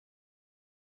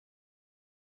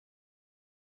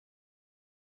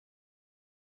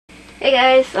Hey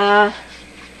guys,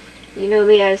 you know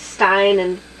me as Stein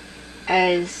and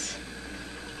as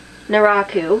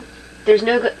Naraku. There's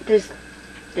not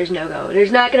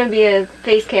gonna be a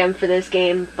face cam for this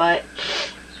game, but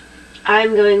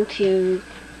I'm going to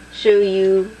show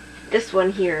you this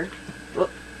one here. Oh,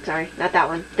 sorry, not that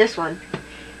one. This one.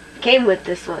 Came with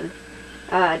this one.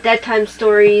 Deadtime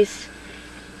Stories.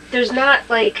 There's not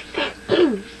like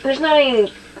there's not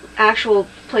any actual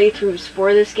playthroughs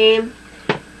for this game.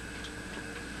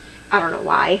 I don't know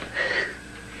why.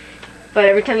 But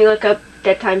every time you look up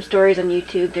Deadtime Stories on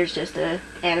YouTube, there's just a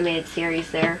animated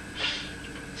series there.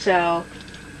 So,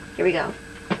 here we go.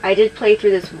 I did play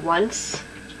through this once,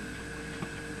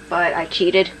 but I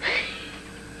cheated.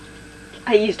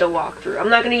 I used a walkthrough. I'm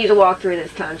not going to use a walkthrough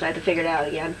this time, so I have to figure it out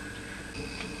again.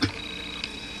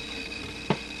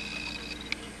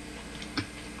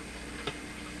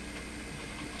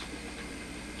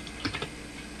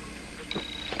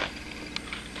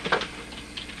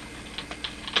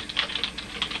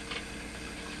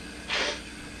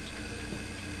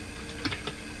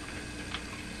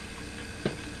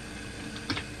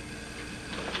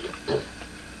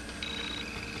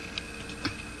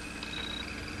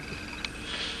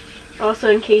 Also,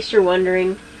 in case you're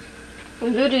wondering,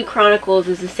 Voodoo Chronicles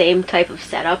is the same type of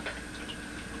setup.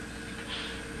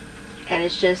 And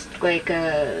it's just like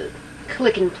a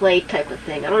click and play type of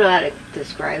thing. I don't know how to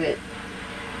describe it.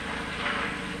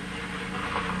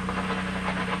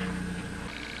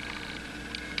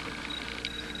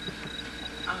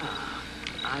 Ah,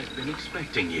 I've been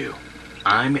expecting you.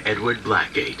 I'm Edward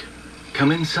Blackgate.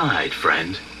 Come inside,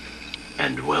 friend,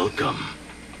 and welcome.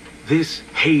 This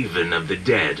haven of the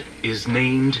dead is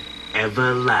named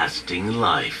Everlasting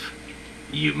Life.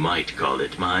 You might call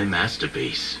it my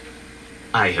masterpiece.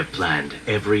 I have planned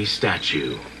every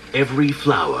statue, every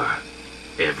flower,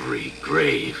 every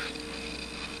grave.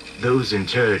 Those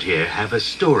interred here have a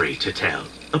story to tell,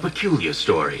 a peculiar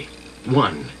story,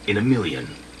 one in a million.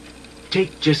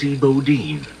 Take Jessie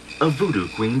Bodine, a voodoo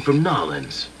queen from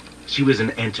Nolans. She was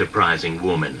an enterprising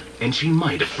woman, and she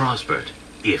might have prospered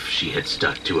if she had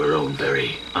stuck to her own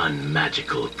very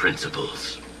unmagical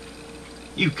principles.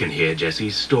 You can hear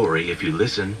Jessie's story if you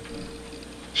listen.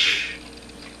 Shh.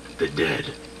 The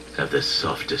dead have the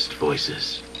softest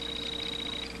voices.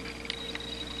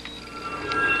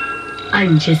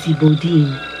 I'm Jessie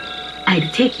Bodine.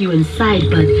 I'd take you inside,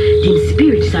 but the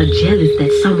spirits are jealous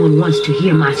that someone wants to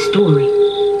hear my story.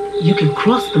 You can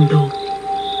cross them though.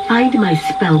 Find my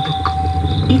spell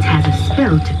book. It has a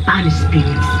spell to banish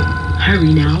spirits.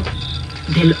 Hurry now.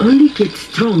 They'll only get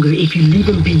stronger if you leave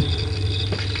them be.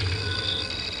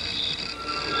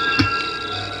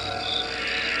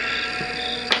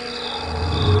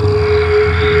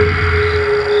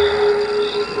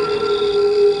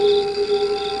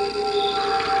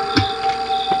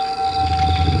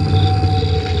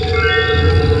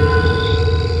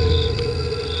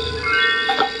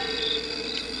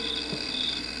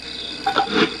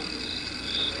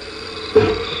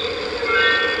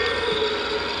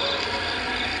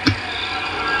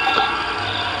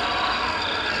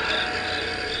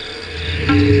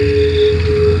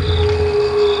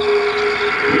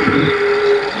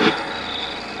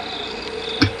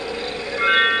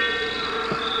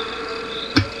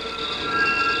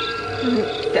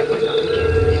 Definitely not in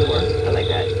Kansas anymore. I like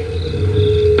that.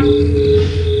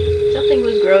 Something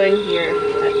was growing here.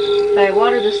 If I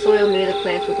water the soil, maybe the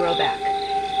plants will grow back.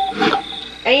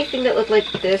 Anything that looked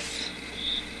like this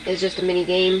is just a mini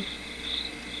game.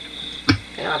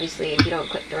 And obviously, if you don't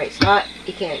click the right spot,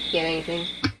 you can't get anything.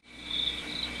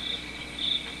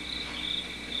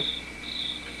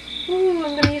 Ooh,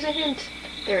 I'm gonna use a hint.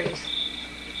 There it is.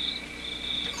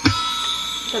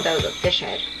 Thought that was a fish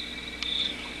head.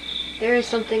 There is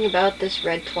something about this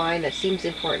red twine that seems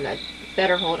important. I'd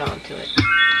better hold on to it.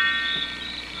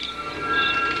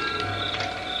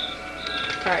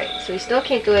 Alright, so we still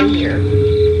can't go in here.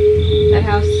 That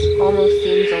house almost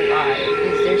seems alive.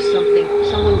 Is there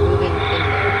someone moving in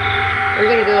there? We're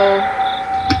gonna go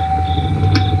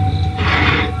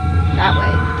that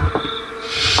way.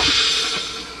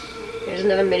 There's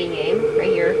another mini game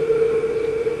right here.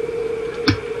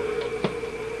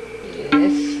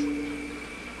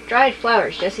 Dried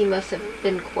flowers. Jessie must have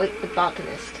been quite the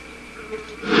botanist.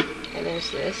 And there's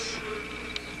this,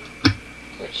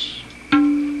 which...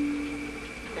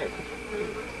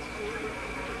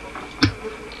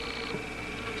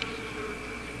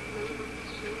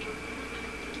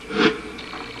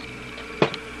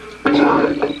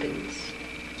 opens.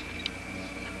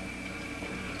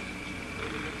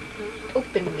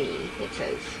 Open me, it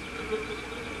says.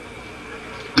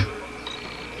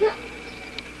 Yeah.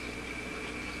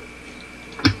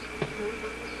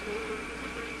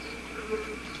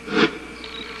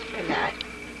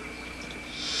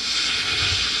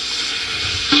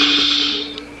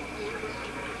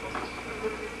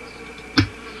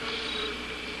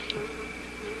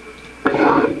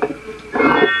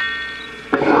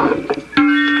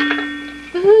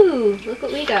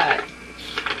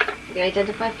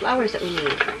 identify flowers that we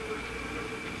need.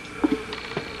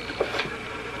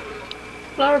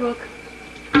 Flower book.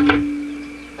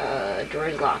 Drawer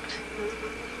is locked.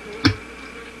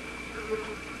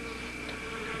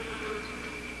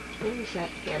 What is that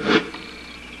handle?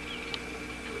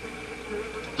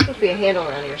 There's supposed to be a handle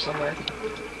around here somewhere.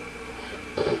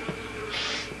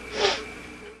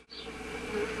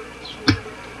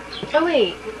 Oh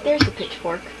wait, there's the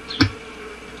pitchfork.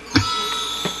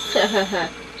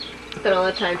 Spent all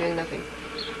that time doing nothing.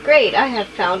 Great, I have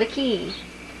found a key.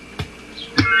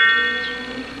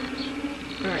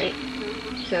 Alright,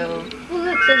 so... Oh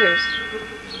look, scissors.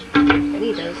 I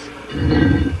need those.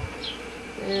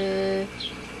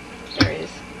 There it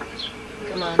is.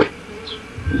 Come on.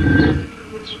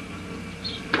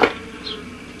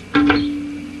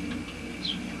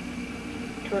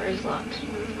 Door is locked.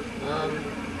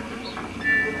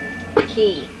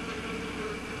 Key.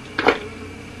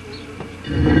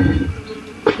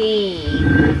 Key.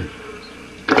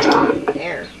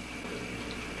 There.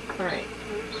 Alright.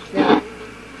 Now,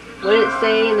 what did it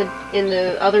say in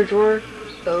the other drawer?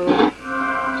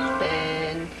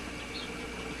 Open.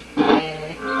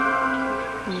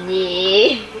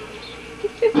 Me.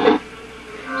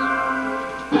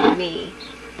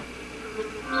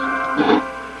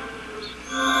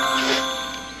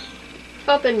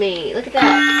 Open me. Look at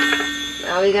that.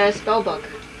 Now we got a spell book.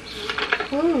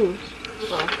 Ooh.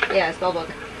 Well, yeah, a spell book.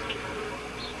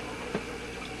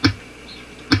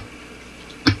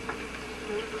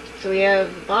 So we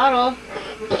have the bottle,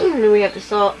 and we have the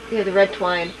salt, we have the red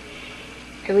twine,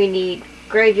 and we need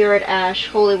graveyard ash,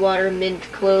 holy water, mint,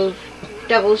 clove,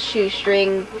 devil's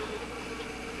shoestring,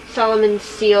 Solomon's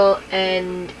seal,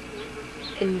 and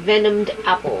envenomed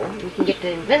apple. We can get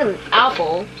the envenomed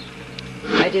apple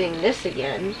by doing this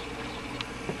again.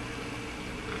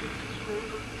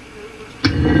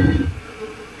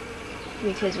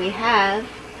 Because we have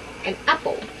an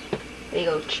apple. There you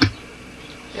go.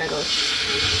 There it goes.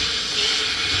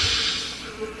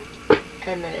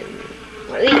 And then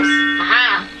what are these?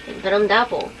 Aha! Envenomed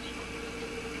apple.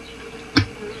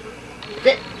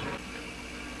 This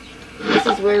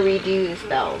is where we do the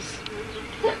spells.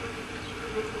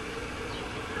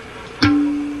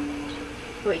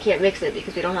 We can't mix it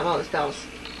because we don't have all the spells.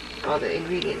 All the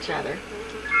ingredients, rather.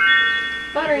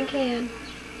 Watering can.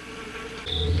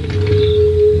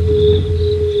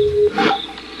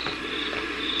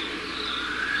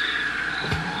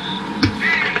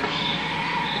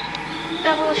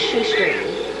 Devil's shoestring.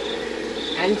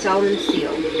 And Solomon's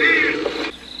seal.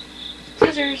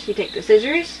 Scissors. You take the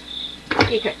scissors.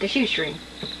 You cut the shoestring.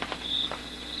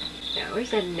 Now,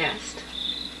 where's that nest?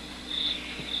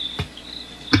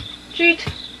 Treat.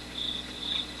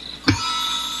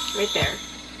 Right there.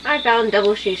 I found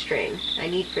double shoestring I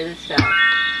need for this spell.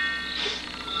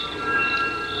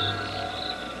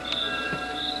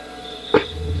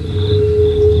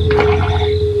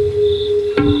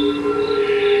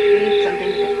 Need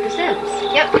something to get the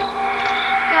Sims. Yep.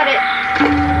 Got it.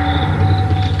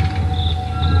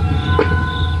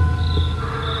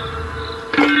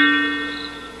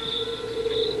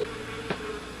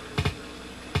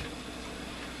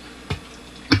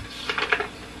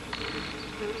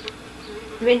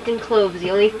 Mint and cloves, the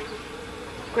only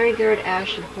graveyard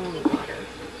ash and holy water.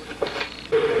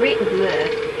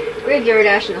 Graveyard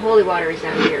ash and holy water is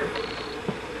down here.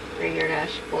 Graveyard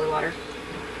ash, holy water.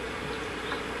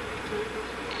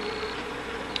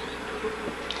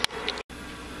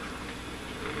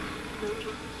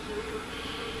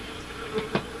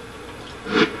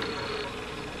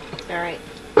 Alright,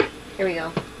 here we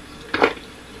go.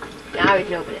 Now we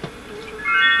can open it.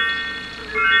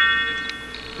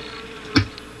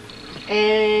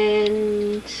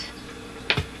 And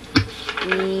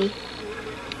we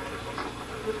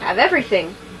have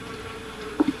everything.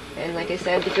 And like I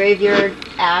said, the graveyard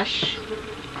ash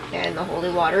and the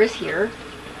holy water is here.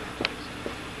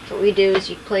 So what we do is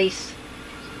you place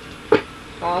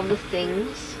all the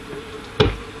things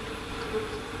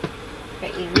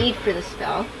that you need for the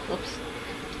spell. Whoops.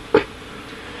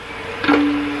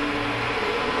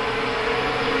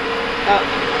 Oh,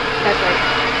 that's right.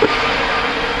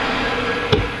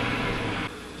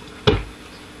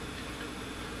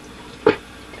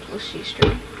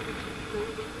 Shoestring.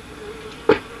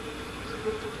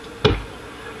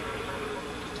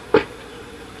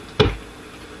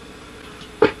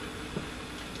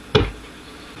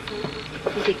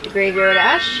 You take the graveyard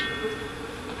ash,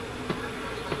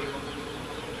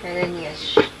 and then you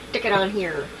stick it on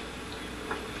here.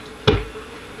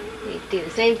 You do the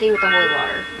same thing with the holy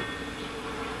water.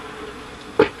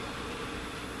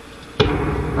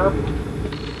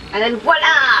 And then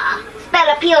voila!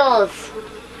 spell appeals.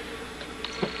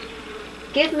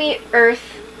 Give me earth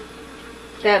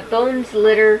that bones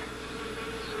litter.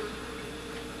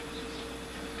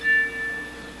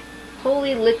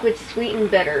 Holy liquid sweet and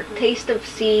bitter. Taste of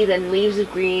sea, then leaves of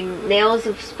green. Nails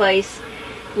of spice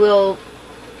will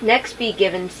next be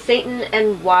given. Satan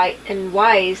and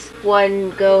wise one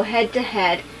go head to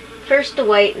head. First the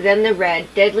white, then the red.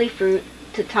 Deadly fruit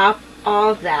to top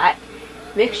all that.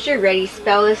 Mixture ready,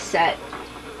 spell is set.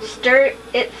 Stir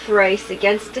it thrice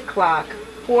against the clock.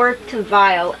 Pour to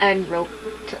vial and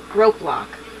rope lock.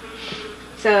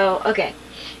 So, okay.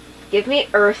 Give me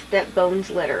earth that bones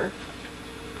litter.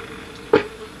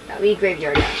 That'll be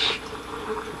graveyard ash.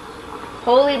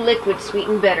 Holy liquid sweet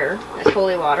and bitter. That's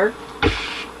holy water.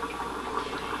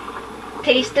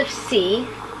 Taste of sea,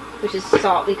 which is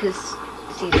salt because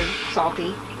seas are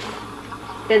salty.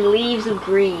 Then leaves of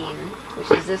green,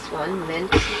 which is this one,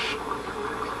 mint.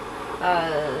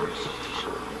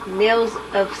 Nails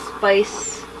of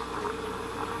spice.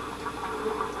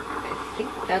 I think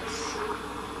that's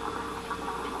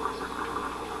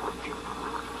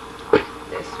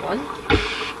this one.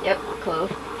 Yep,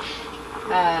 clove.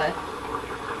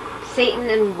 Satan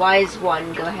and wise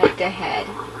one go head to head.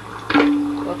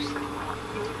 Whoops.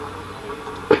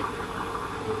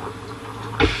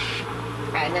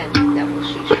 And then devil's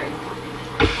shoestring.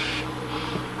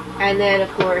 And then, of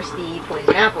course, the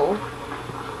poison apple.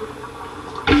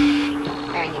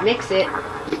 And you mix it.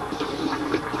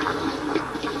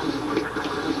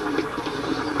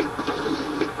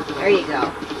 There you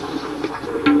go.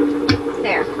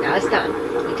 There, now it's done.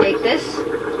 You take this,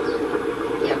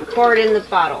 you pour it in the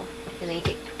bottle. And then you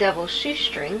take the devil's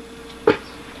shoestring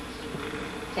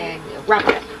and you wrap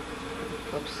it up.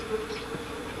 Whoops.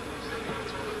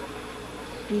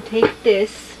 You take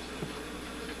this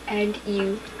and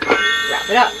you wrap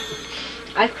it up.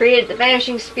 I've created the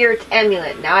Vanishing Spirits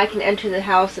Amulet. Now I can enter the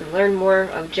house and learn more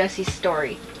of Jesse's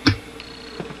story.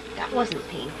 That wasn't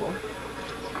painful.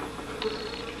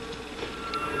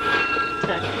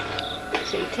 Okay.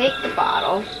 So you take the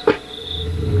bottle.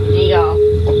 There you go.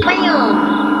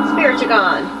 Bam! Spirits are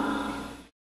gone.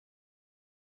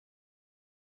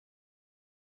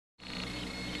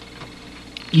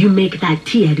 You make that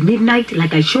tea at midnight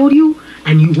like I showed you,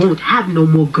 and you won't have no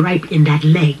more gripe in that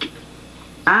leg.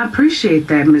 I appreciate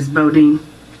that, Miss Bodine.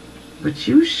 But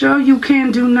you sure you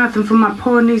can't do nothing for my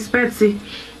poor niece Betsy?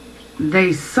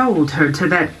 They sold her to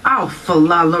that awful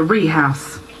Lalaurie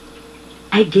house.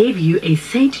 I gave you a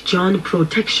St. John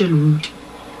protection root.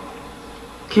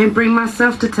 Can't bring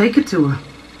myself to take it to her.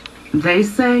 They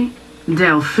say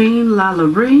Delphine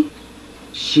Lalaurie,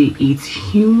 she eats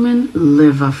human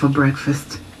liver for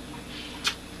breakfast.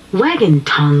 Wagon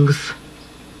tongues.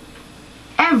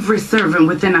 Every servant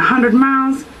within 100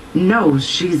 miles knows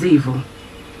she's evil.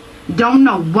 Don't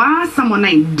know why someone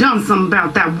ain't done something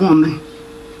about that woman.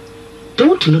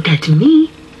 Don't look at me.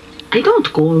 I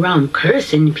don't go around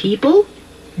cursing people.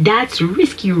 That's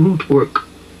risky root work.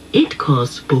 It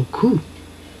costs beaucoup.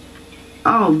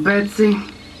 Oh, Betsy.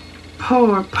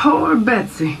 Poor, poor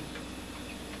Betsy.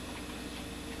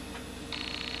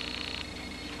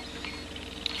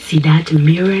 See that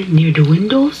mirror near the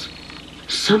windows?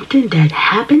 Something that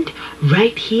happened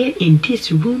right here in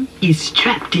this room is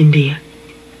trapped in there.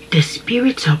 The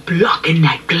spirits are blocking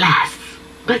that glass.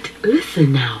 But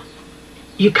listen now.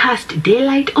 You cast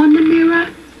daylight on the mirror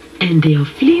and they'll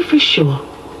flee for sure.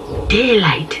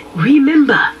 Daylight,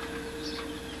 remember.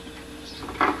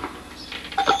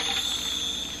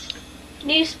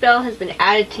 New spell has been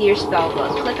added to your spell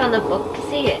book. Click on the book to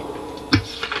see it.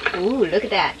 Ooh, look at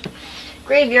that.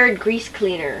 Graveyard grease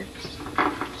cleaner.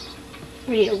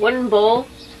 We need a wooden bowl.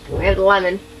 We have the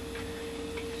lemon.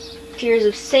 Tears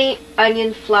of saint,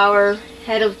 onion, flour,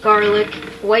 head of garlic,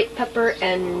 white pepper,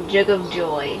 and jug of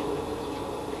joy.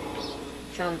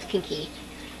 Sounds kinky.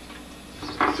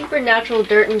 Supernatural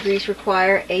dirt and grease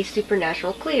require a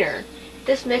supernatural cleaner.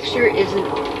 This mixture is an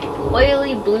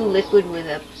oily blue liquid with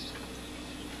a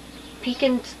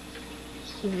piquant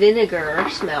vinegar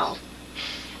smell.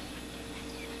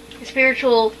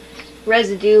 Spiritual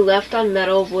residue left on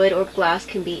metal, wood, or glass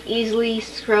can be easily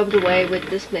scrubbed away with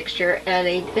this mixture and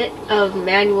a bit of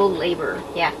manual labor.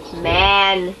 Yeah,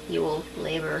 manual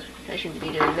labor. I shouldn't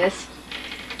be doing this.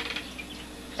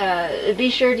 Be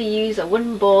sure to use a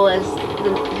wooden bowl as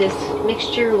this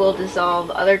mixture will dissolve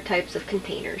other types of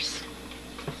containers.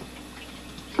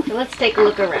 So let's take a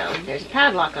look around. There's a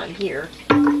padlock on here.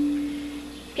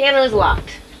 Piano is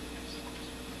locked.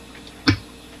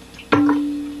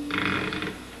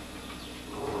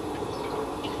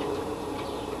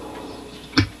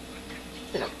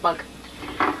 There's a bug.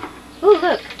 Ooh,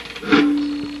 look.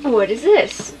 What is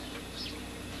this?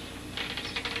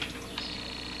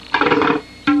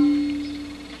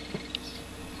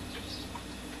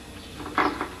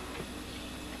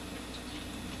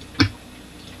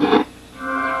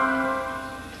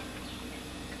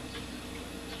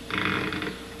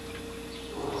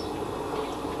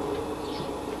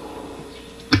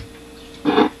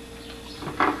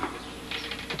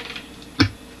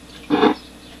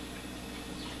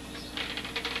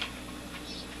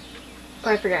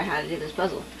 I forgot how to do this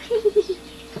puzzle.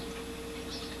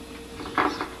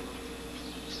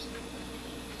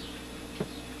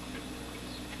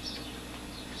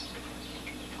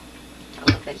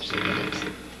 I'll eventually get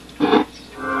it.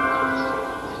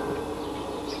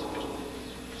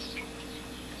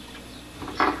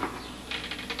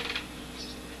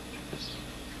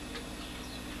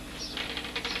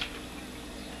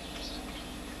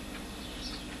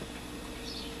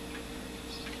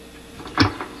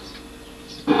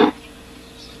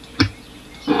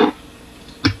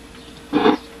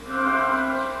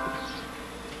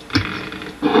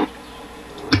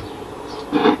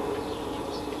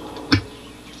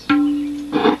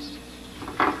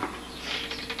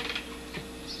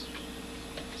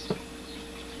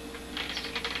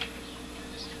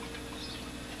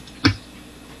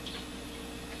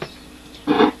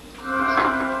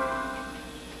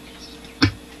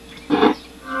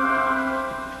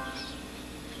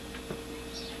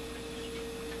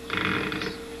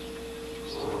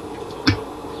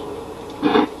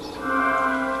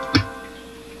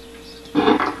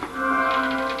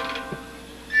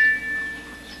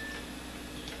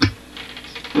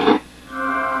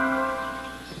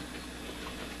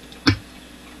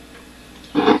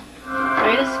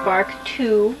 Spark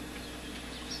 2.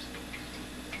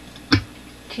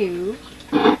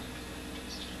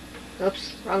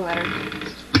 Oops, wrong letter.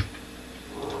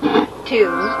 2.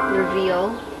 Reveal.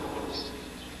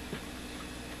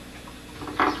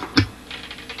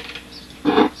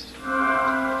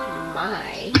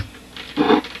 My.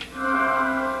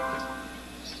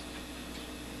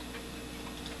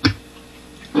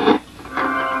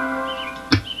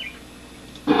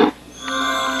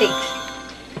 Fate.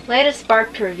 Light a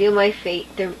spark to reveal my fate.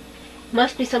 There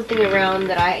must be something around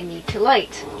that I need to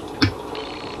light.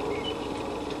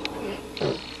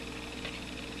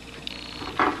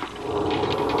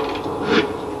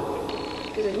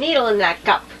 There's a needle in that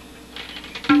cup.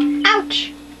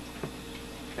 Ouch!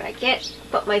 But I can't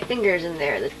put my fingers in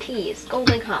there. The tea is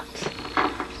scalding hot.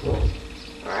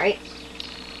 Alright.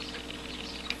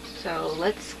 So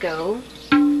let's go.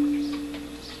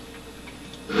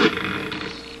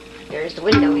 There's the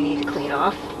window we need to clean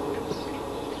off.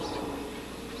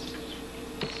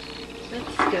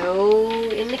 Let's go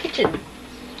in the kitchen.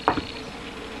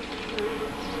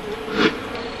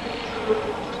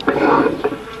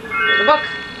 There's a book.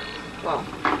 Well,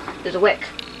 there's a wick.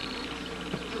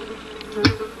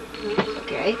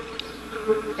 Okay.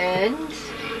 And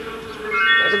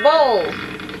there's a bowl.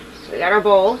 So we got our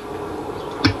bowl.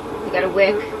 We got a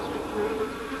wick.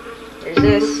 There's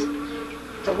this.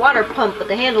 It's a water pump, but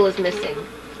the handle is missing.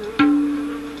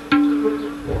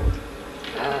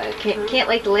 Can't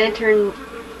light the lantern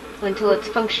until it's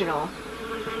functional.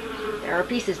 There are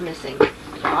pieces missing.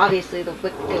 So obviously the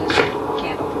wick goes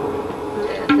candle.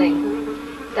 The thing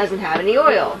doesn't have any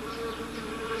oil.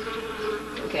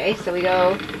 Okay, so we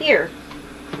go here.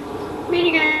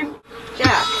 Minigame.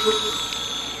 Jack.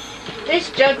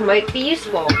 This jug might be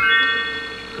useful.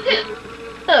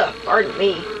 Ugh, pardon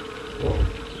me.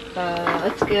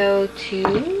 Let's go to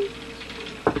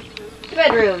the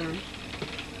bedroom.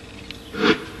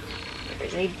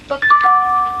 There's a book,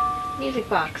 music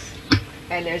box,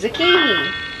 and there's a key.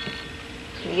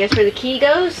 Can you guess where the key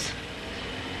goes?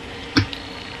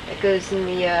 It goes in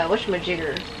the,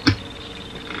 whatchamajigger.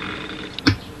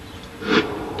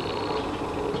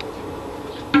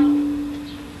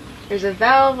 There's a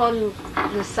valve on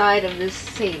the side of this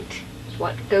sink.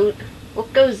 What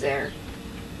goes there?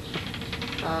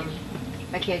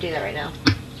 I can't do that right now.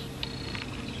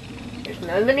 There's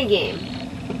another mini game.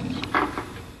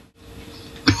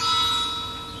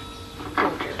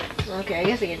 Soldier. Okay, I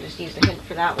guess I can just use the hint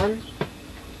for that one.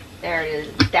 There it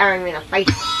is, staring me in the face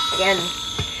again.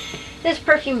 This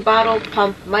perfume bottle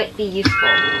pump might be useful.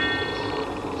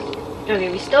 Okay,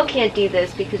 we still can't do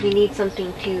this because we need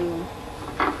something to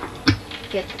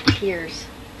get the tears.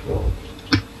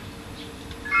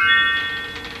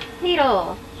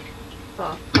 Needle.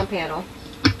 Oh, pump handle.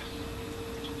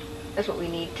 That's what we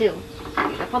need too. We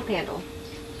need a pump handle.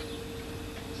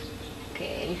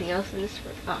 Okay, anything else in this?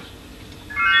 Ah.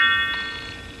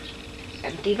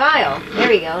 Empty vial. There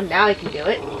we go. Now I can do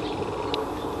it.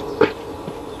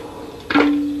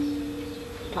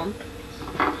 pump.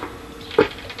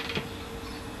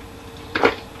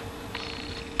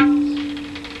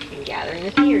 And gathering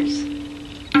the tears.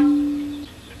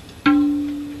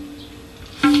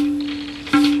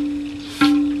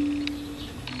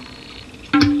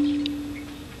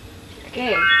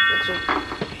 Okay, looks like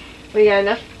we got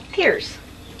enough tears.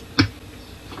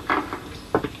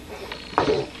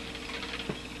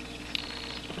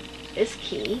 This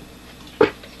key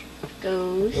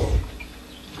goes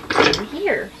in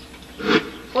here.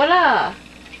 Voila!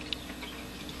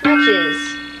 Matches.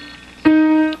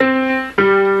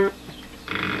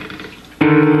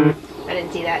 I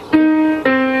didn't see that.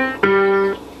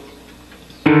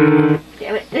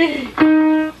 Damn it.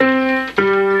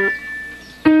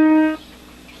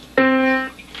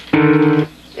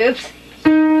 Oops.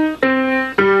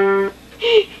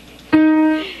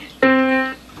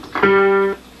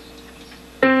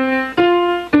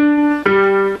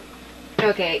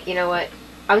 Okay, you know what?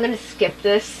 I'm gonna skip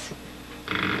this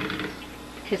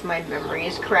because my memory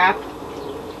is crap.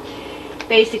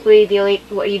 Basically,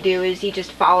 what you do is you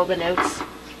just follow the notes.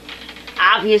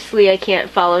 Obviously, I can't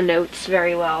follow notes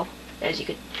very well, as you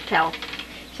could tell.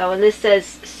 So when this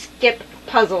says skip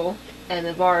puzzle, and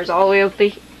the bar is all the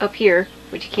way up here,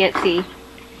 which you can't see,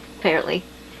 apparently.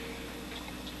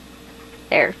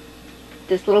 There.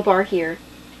 This little bar here.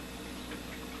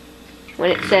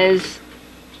 When it says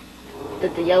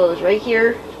that the yellow is right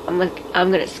here, I'm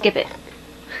gonna skip it.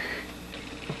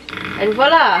 And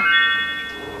voila!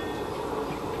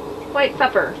 White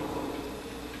pepper.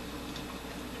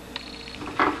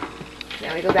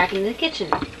 Now we go back into the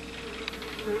kitchen.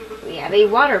 We have a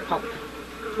water pump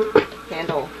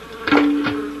handle.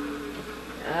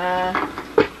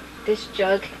 This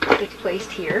jug gets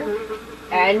placed here,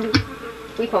 and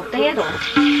we pump the handle.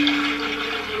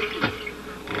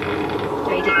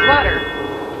 Now you take the water.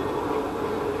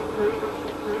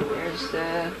 There's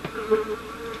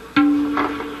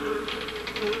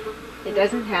it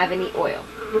doesn't have any oil.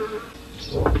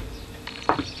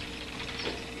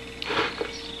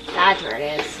 That's where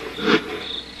it is.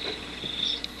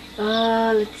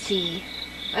 Let's see.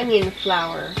 Onion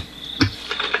flour.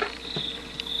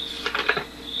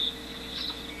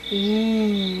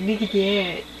 Look at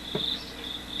that.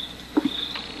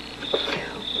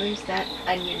 Now, where's that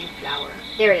onion flour?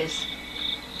 There it is.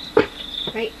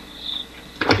 Right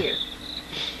here.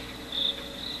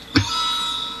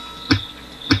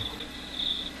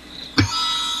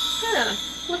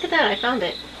 Look at that, I found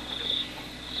it.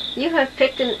 You have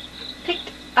picked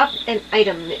up an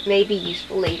item that may be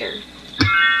useful later.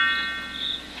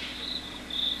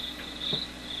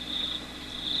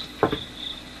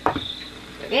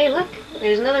 Okay, look,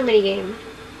 there's another minigame.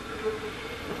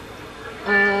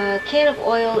 Can of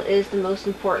oil is the most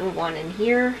important one in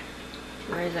here.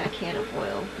 Where is that can of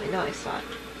oil? I know I saw it.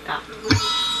 Ah,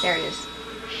 there it is.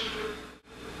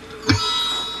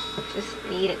 Just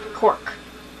need a cork.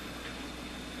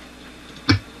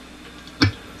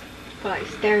 Probably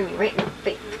staring me right in the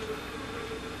face.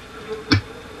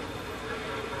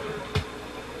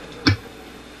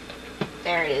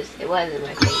 There it is. It was in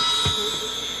my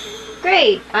face.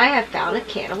 Great! I have found a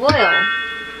can of oil.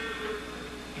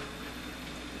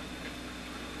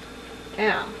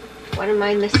 Now, what am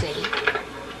I missing?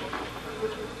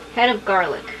 Head of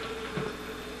garlic.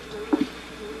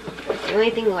 That's the only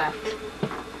thing left.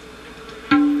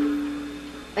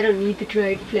 I don't need the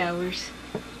dried flowers.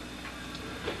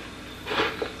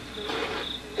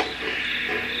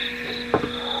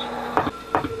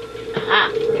 Ah,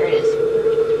 there it is.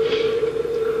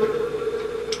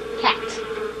 Cat.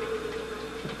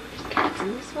 Cat's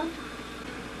in this one?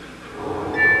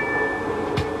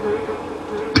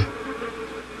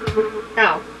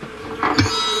 Oh.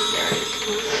 There it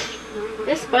is.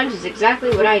 This sponge is exactly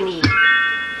what I need.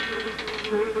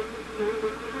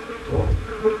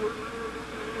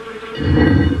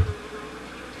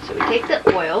 So we take the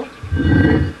oil.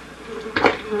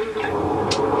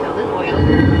 Fill with oil.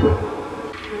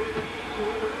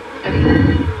 Okay.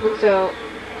 So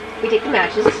we take the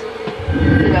matches.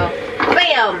 We go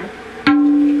BAM!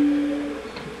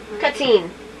 Cutscene.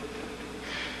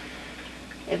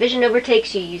 A vision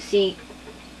overtakes you. You see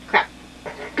crap.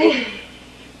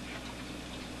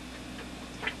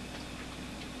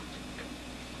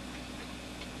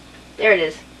 There it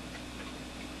is.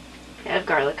 Head of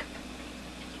garlic.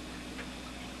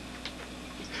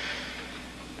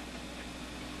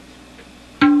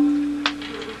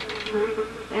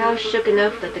 I was shook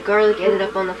enough that the garlic ended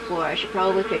up on the floor. I should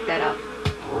probably pick that up.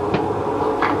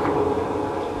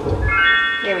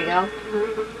 There we go.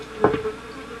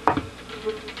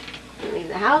 We leave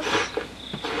the house.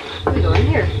 We go in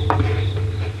here.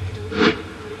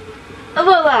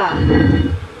 Voila!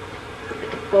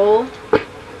 With the bowl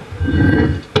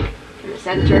in the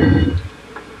center.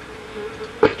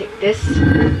 Take this.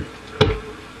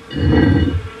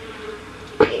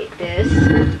 Take this.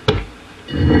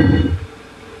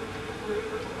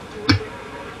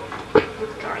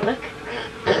 Garlic.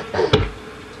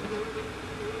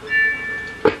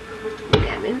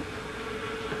 Lemon.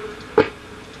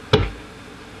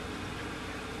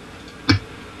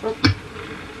 Oh.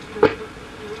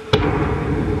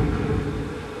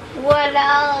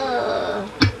 Voila!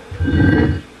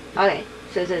 Okay,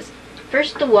 so it says,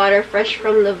 first the water fresh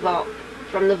from the vault.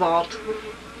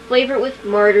 Flavor it with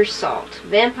martyr salt.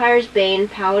 Vampire's bane,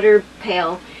 powder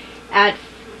pale. Add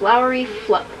floury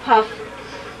puff.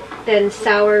 Then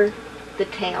sour the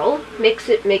tail. Mix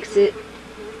it.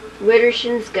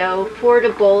 Widdershins go. Pour it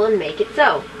a bowl and make it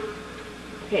so.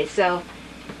 Okay, so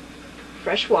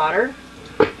fresh water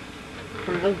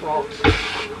from the vault.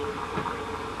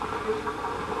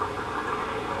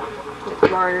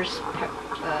 With martyr's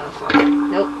salt.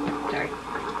 Nope, sorry.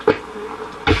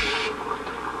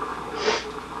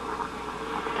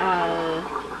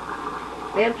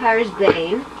 Vampire's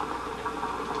bane.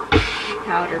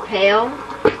 Powder pale.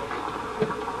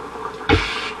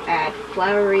 Add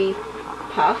floury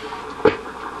puff.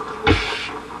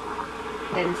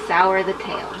 Then sour the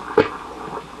tail.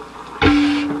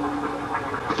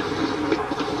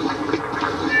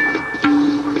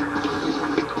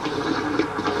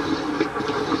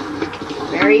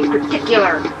 Very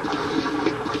particular.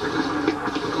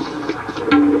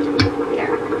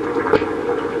 There.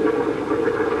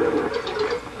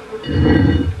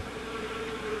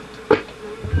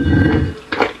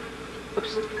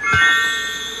 Oops.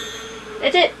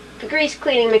 That's it. The grease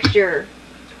cleaning mixture.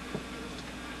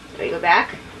 So you go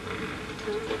back.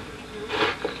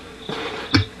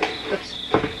 Oops.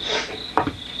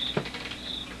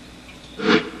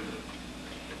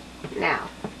 Now,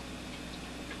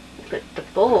 put the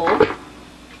bowl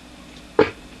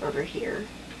over here.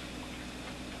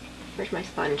 Where's my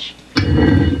sponge?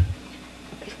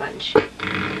 My sponge.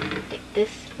 Take this.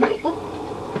 Whoop,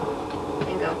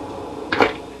 and go.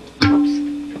 Oops.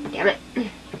 Damn it.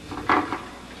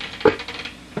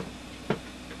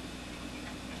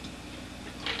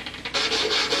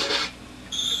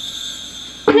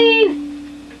 Clean!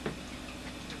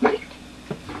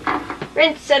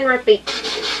 Rinse and repeat.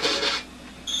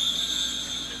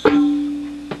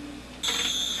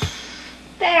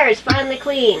 There, it's finally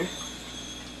clean.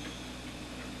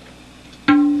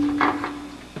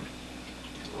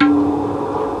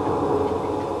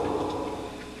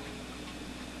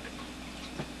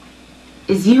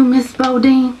 Is you Miss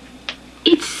Bodine?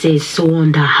 It says so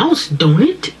on the house, don't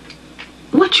it?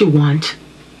 What you want?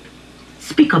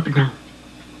 Speak up now.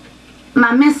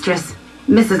 My mistress,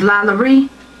 Mrs. Lalaurie,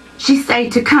 she say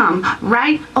to come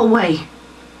right away.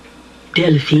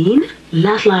 Delphine?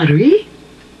 Lalaurie?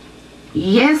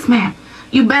 Yes, ma'am.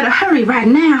 You better hurry right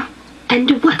now.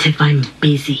 And what if I'm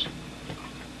busy?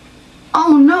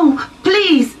 Oh, no,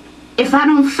 please. If I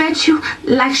don't fetch you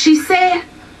like she said,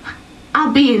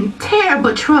 I'll be in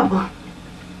terrible trouble.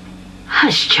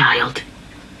 Hush, child.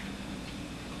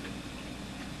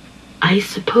 I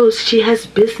suppose she has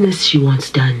business she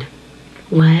wants done.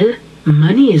 Well,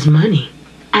 money is money.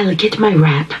 I'll get my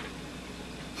wrap.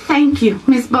 Thank you,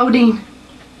 Miss Bodine.